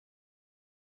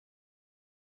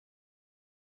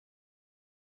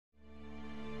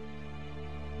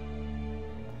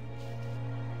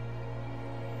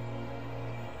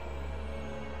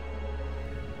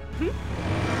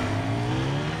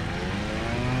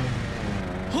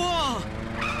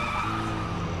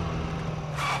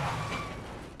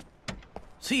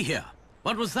See here.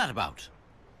 What was that about?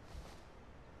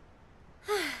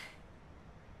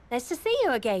 Nice to see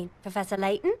you again, Professor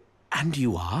Layton. And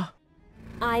you are?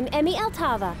 I'm Emmy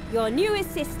Altava, your new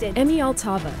assistant. Emmy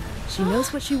Altava. She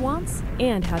knows what she wants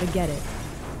and how to get it.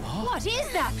 What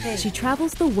is that thing? She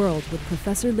travels the world with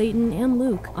Professor Layton and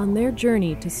Luke on their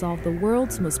journey to solve the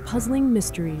world's most puzzling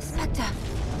mysteries. Inspector.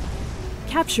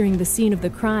 Capturing the scene of the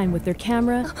crime with their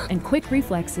camera and quick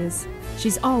reflexes,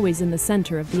 she's always in the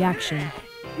center of the action.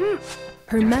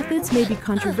 Her methods may be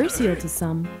controversial to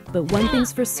some, but one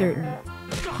thing's for certain.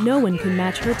 No one can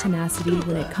match her tenacity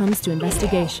when it comes to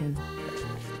investigation.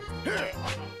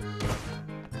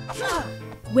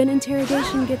 When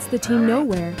interrogation gets the team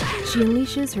nowhere, she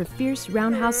unleashes her fierce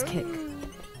roundhouse kick.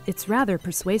 It's rather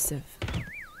persuasive.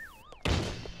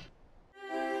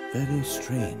 Very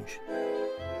strange.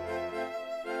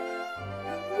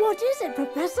 What is it,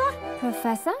 Professor?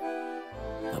 Professor?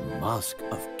 The Mask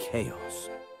of Chaos.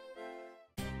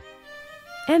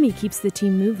 Emmy keeps the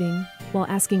team moving while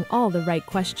asking all the right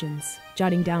questions,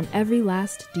 jotting down every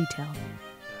last detail.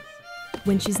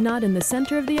 When she's not in the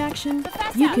center of the action,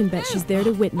 Professor? you can bet she's there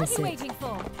to witness What are you it. waiting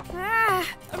for?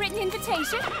 A written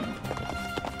invitation?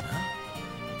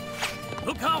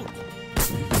 Look out!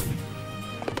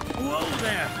 Whoa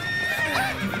there!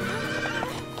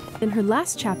 In her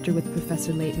last chapter with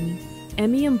Professor Layton,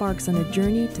 Emmy embarks on a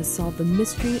journey to solve the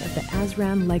mystery of the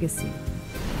Azran Legacy.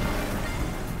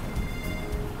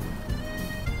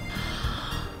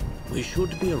 We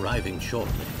should be arriving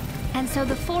shortly. And so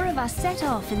the four of us set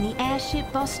off in the airship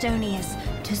Bostonius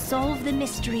to solve the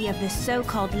mystery of the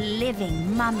so-called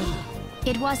living mummy.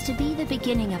 It was to be the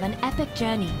beginning of an epic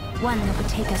journey, one that would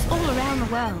take us all around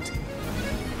the world.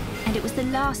 And it was the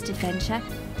last adventure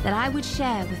that I would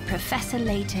share with Professor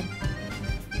Layton.